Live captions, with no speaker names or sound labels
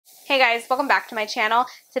Hey guys, welcome back to my channel.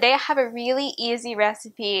 Today I have a really easy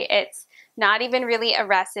recipe. It's not even really a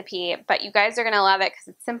recipe, but you guys are going to love it because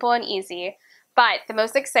it's simple and easy. But the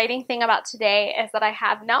most exciting thing about today is that I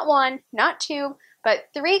have not one, not two, but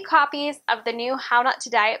 3 copies of the new How Not to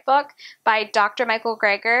Diet book by Dr. Michael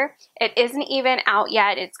Greger. It isn't even out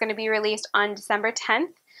yet. It's going to be released on December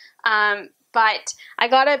 10th. But I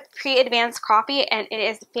got a pre-advanced copy and it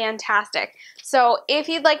is fantastic. So if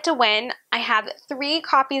you'd like to win, I have 3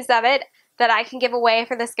 copies of it that I can give away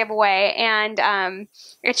for this giveaway. And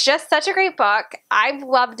it's just such a great book. I've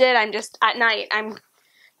loved it. I'm just at night, I'm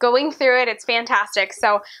going through it. It's fantastic.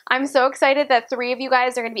 So I'm so excited that 3 of you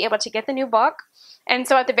guys are going to be able to get the new book. And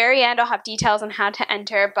so at the very end, I'll have details on how to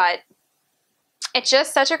enter, but it's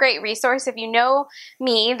just such a great resource. If you know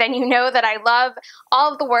me, then you know that I love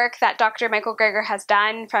all of the work that Dr. Michael Greger has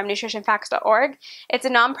done from nutritionfacts.org. It's a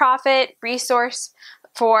nonprofit resource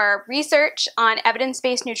for research on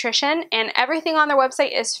evidence-based nutrition, and everything on their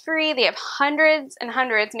website is free. They have hundreds and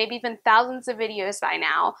hundreds, maybe even thousands of videos by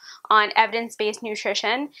now on evidence-based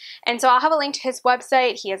nutrition. And so I'll have a link to his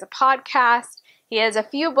website. He has a podcast. He has a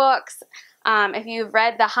few books. If you've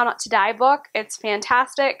read the How Not to Die book, it's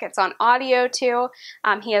fantastic. It's on audio too.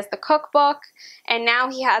 He has the cookbook, and now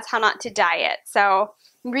he has How Not to Diet. So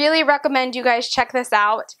really recommend you guys check this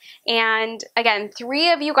out. And again,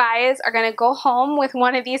 3 of you guys are going to go home with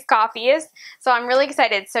one of these copies. So I'm really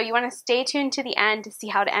excited. So you want to stay tuned to the end to see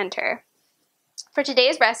how to enter. For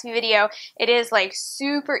today's recipe video, it is like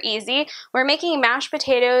super easy. We're making mashed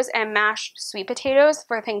potatoes and mashed sweet potatoes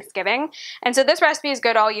for Thanksgiving. And so this recipe is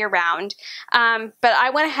good all year round. But I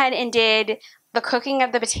went ahead and did the cooking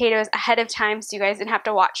of the potatoes ahead of time so you guys didn't have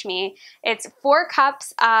to watch me. It's 4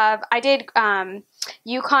 cups of, I did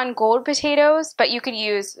Yukon Gold potatoes, but you could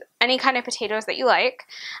use any kind of potatoes that you like.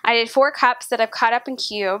 I did 4 cups that I've cut up and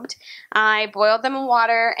cubed. I boiled them in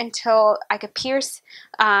water until I could pierce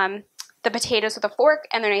the potatoes with a fork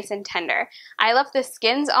and they're nice and tender. I left the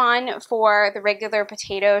skins on for the regular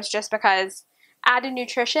potatoes just because added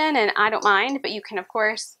nutrition and I don't mind, but you can of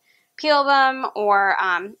course peel them or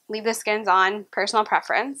leave the skins on, personal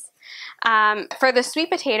preference. For the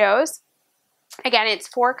sweet potatoes, again, it's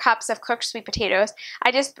 4 cups of cooked sweet potatoes.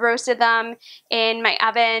 I just roasted them in my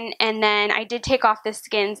oven, and then I did take off the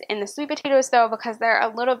skins in the sweet potatoes though because they're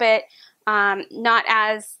a little bit not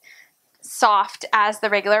as soft as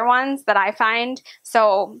the regular ones that I find.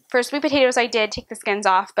 So for sweet potatoes I did take the skins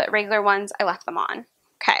off, but regular ones I left them on.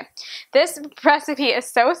 Okay, this recipe is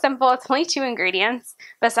so simple. It's only 2 ingredients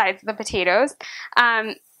besides the potatoes.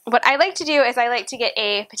 What I like to do is I like to get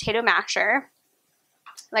a potato masher.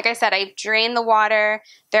 Like I said, I drain the water,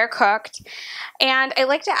 they're cooked, and I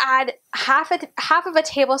like to add half of a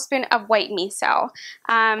tablespoon of white miso.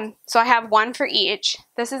 So I have 1 for each.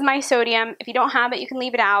 This is my sodium. If you don't have it, you can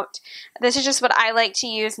leave it out. This is just what I like to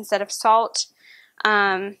use instead of salt.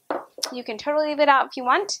 You can totally leave it out if you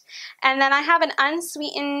want. And then I have an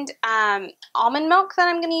unsweetened almond milk that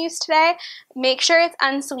I'm going to use today. Make sure it's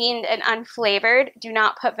unsweetened and unflavored. Do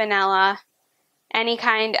not put vanilla, any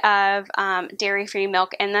kind of dairy-free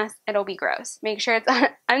milk in this. It'll be gross. Make sure it's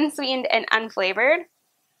unsweetened and unflavored.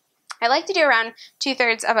 I like to do around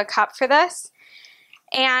 2/3 of a cup for this.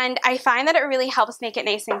 And I find that it really helps make it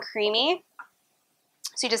nice and creamy.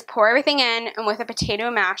 So you just pour everything in, and with a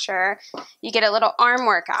potato masher, you get a little arm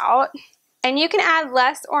workout. And you can add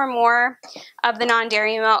less or more of the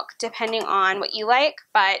non-dairy milk depending on what you like,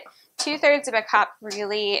 but 2/3 of a cup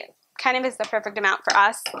really kind of is the perfect amount for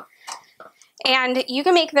us. And you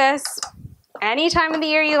can make this any time of the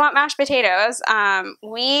year you want mashed potatoes.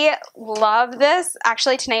 We love this.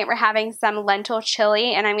 Actually, tonight we're having some lentil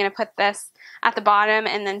chili, and I'm going to put this at the bottom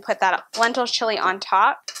and then put that lentil chili on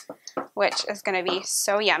top, which is going to be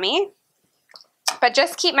so yummy. But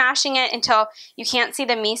just keep mashing it until you can't see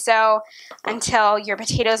the miso, until your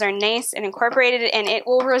potatoes are nice and incorporated, and it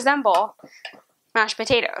will resemble mashed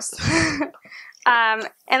potatoes. And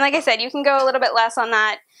like I said, you can go a little bit less on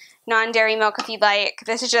that non-dairy milk if you'd like.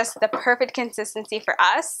 This is just the perfect consistency for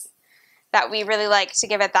us that we really like to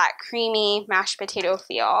give it that creamy mashed potato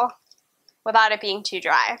feel without it being too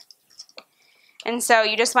dry. And so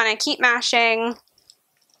you just want to keep mashing.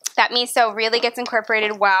 That miso really gets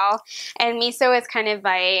incorporated well, and miso is kind of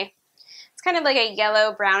like a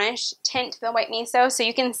yellow brownish tint to the white miso, so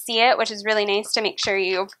you can see it, which is really nice to make sure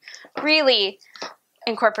you've really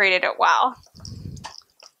incorporated it well.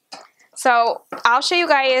 So I'll show you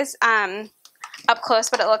guys up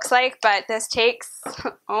close what it looks like, but this takes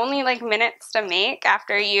only like minutes to make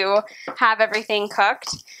after you have everything cooked.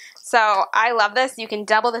 So I love this. You can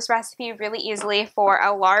double this recipe really easily for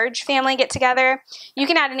a large family get together. You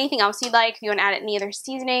can add anything else you'd like. If you want to add any other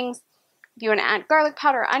seasonings, if you want to add garlic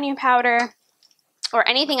powder, onion powder, or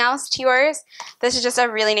anything else to yours, this is just a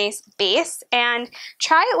really nice base. And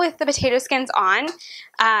try it with the potato skins on.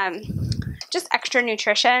 Just extra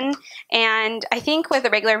nutrition. And I think with the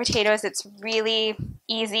regular potatoes, it's really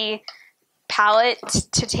easy palate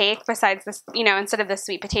to take, besides this, you know, instead of the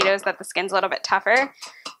sweet potatoes that the skin's a little bit tougher.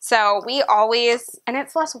 So we always, and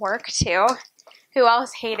it's less work too. Who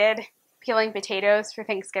else hated peeling potatoes for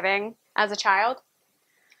Thanksgiving as a child?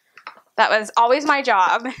 That was always my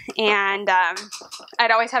job, and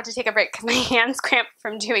I'd always have to take a break because my hands cramped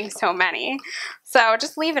from doing so many. So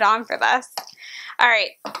just leave it on for this. All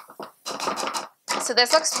right, so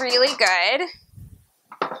this looks really good.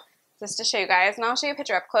 Just to show you guys, and I'll show you a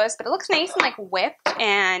picture up close, but it looks nice and like whipped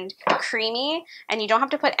and creamy, and you don't have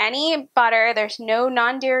to put any butter. There's no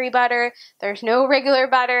non-dairy butter. There's no regular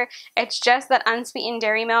butter. It's just that unsweetened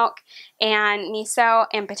dairy milk and miso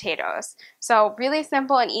and potatoes. So really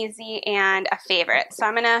simple and easy and a favorite. So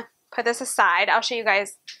I'm gonna put this aside. I'll show you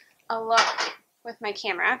guys a look with my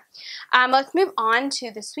camera. Let's move on to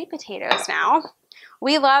the sweet potatoes now.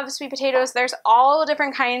 We love sweet potatoes. There's all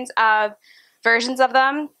different kinds of versions of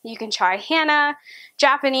them. You can try Hana,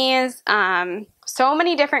 Japanese, so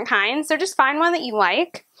many different kinds. So just find one that you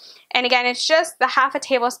like. And again, it's just the half a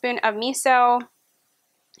tablespoon of miso.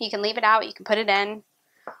 You can leave it out, you can put it in,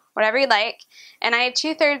 whatever you like. And I had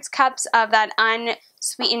 2/3 cups of that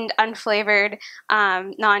unsweetened, unflavored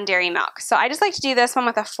non-dairy milk. So I just like to do this one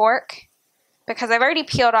with a fork because I've already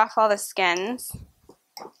peeled off all the skins.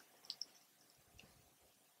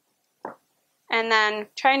 And then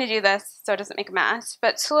trying to do this so it doesn't make a mess.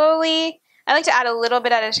 But slowly, I like to add a little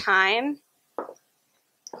bit at a time.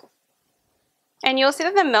 And you'll see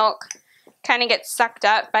that the milk kind of gets sucked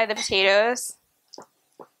up by the potatoes.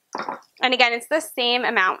 And again, it's the same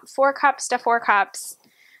amount, 4 cups to 4 cups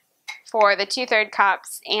for the 2/3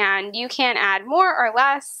 cups. And you can add more or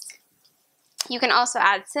less. You can also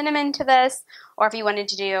add cinnamon to this, or if you wanted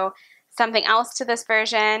to do something else to this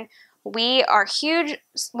version. We are huge,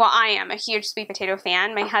 well, I am a huge sweet potato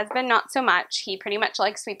fan. My husband, not so much. He pretty much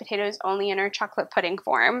likes sweet potatoes only in our chocolate pudding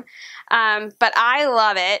form. But I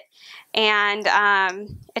love it, and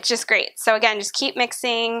it's just great. So again, just keep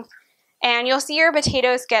mixing, and you'll see your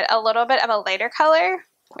potatoes get a little bit of a lighter color,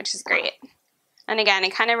 which is great. And again,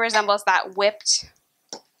 it kind of resembles that whipped.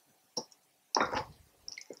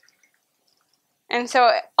 And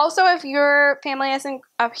so also, if your family isn't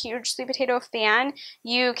a huge sweet potato fan,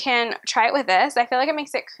 you can try it with this. I feel like it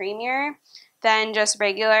makes it creamier than just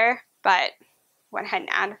regular, but went ahead and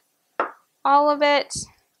add all of it.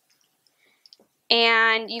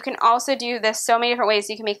 And you can also do this so many different ways.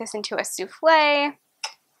 You can make this into a souffle.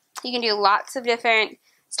 You can do lots of different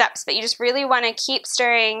steps, but you just really want to keep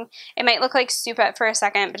stirring. It might look like soup for a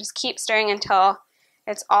second, but just keep stirring until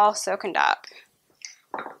it's all soaked up.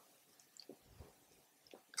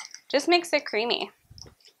 Just makes it creamy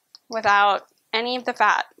without any of the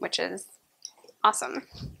fat, which is awesome.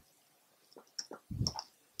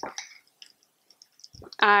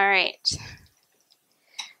 All right.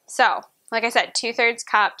 So, like I said, 2/3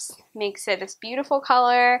 cups makes it this beautiful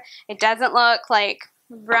color. It doesn't look like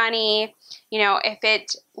runny. You know, if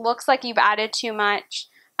it looks like you've added too much,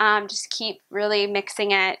 just keep really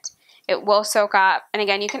mixing it. It will soak up. And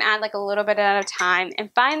again, you can add like a little bit at a time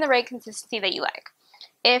and find the right consistency that you like.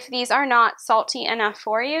 If these are not salty enough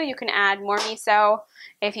for you, you can add more miso.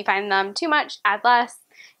 If you find them too much, add less.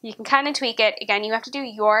 You can kind of tweak it. Again, you have to do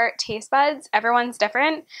your taste buds. Everyone's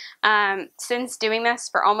different. Since doing this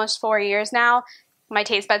for almost 4 years now, my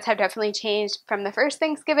taste buds have definitely changed from the first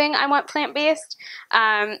Thanksgiving I went plant-based.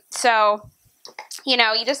 So, you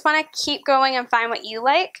know, you just want to keep going and find what you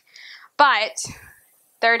like. But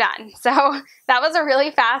they're done. So that was a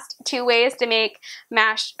really fast 2 ways to make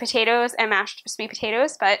mashed potatoes and mashed sweet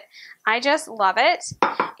potatoes, but I just love it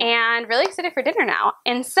and really excited for dinner now.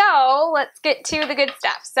 And so let's get to the good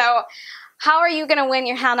stuff. So how are you going to win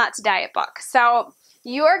your How Not to Diet book? So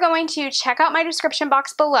you are going to check out my description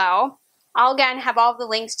box below. I'll again have all of the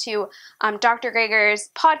links to Dr. Greger's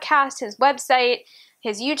podcast, his website,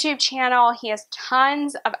 his YouTube channel. He has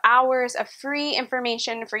tons of hours of free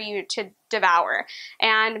information for you to devour.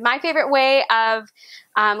 And my favorite way of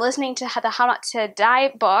listening to the How Not to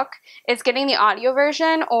Diet book is getting the audio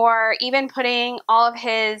version, or even putting all of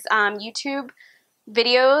his YouTube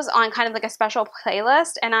videos on kind of like a special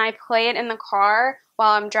playlist, and I play it in the car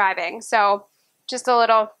while I'm driving. So just a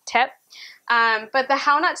little tip. But the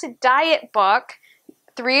How Not to Diet book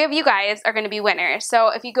 3 of you guys are going to be winners. So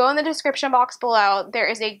if you go in the description box below, there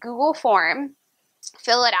is a Google form.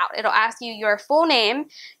 Fill it out. It'll ask you your full name,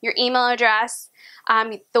 your email address.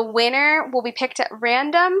 The winner will be picked at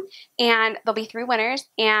random, and there'll be 3 winners,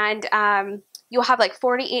 and you'll have like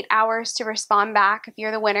 48 hours to respond back if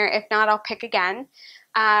you're the winner. If not, I'll pick again.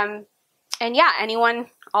 And yeah, anyone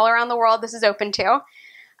all around the world this is open to.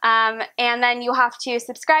 And then you'll have to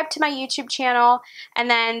subscribe to my YouTube channel, and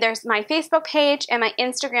then there's my Facebook page and my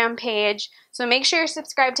Instagram page. So make sure you're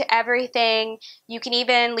subscribed to everything. You can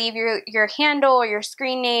even leave your handle or your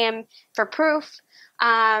screen name for proof.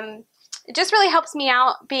 It just really helps me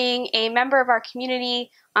out being a member of our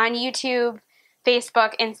community on YouTube,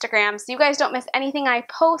 Facebook, Instagram, so you guys don't miss anything I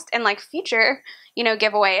post and like future,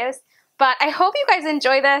 giveaways. But I hope you guys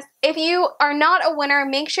enjoy this. If you are not a winner,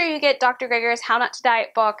 make sure you get Dr. Greger's How Not to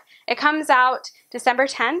Diet book. It comes out December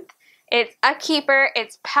 10th. It's a keeper.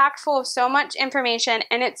 It's packed full of so much information,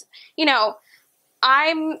 and it's,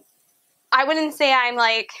 I wouldn't say I'm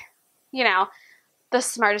like, the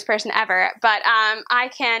smartest person ever, but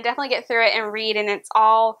I can definitely get through it and read, and it's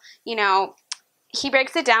all, he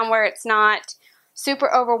breaks it down where it's not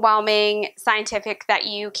super overwhelming, scientific, that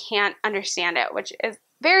you can't understand it, which is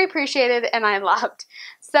very appreciated and I loved.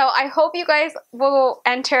 So I hope you guys will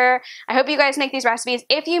enter. I hope you guys make these recipes.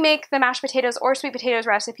 If you make the mashed potatoes or sweet potatoes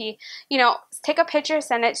recipe, take a picture,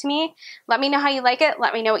 send it to me. Let me know how you like it.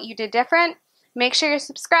 Let me know what you did different. Make sure you're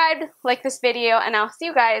subscribed, like this video, and I'll see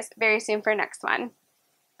you guys very soon for next one.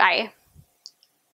 Bye.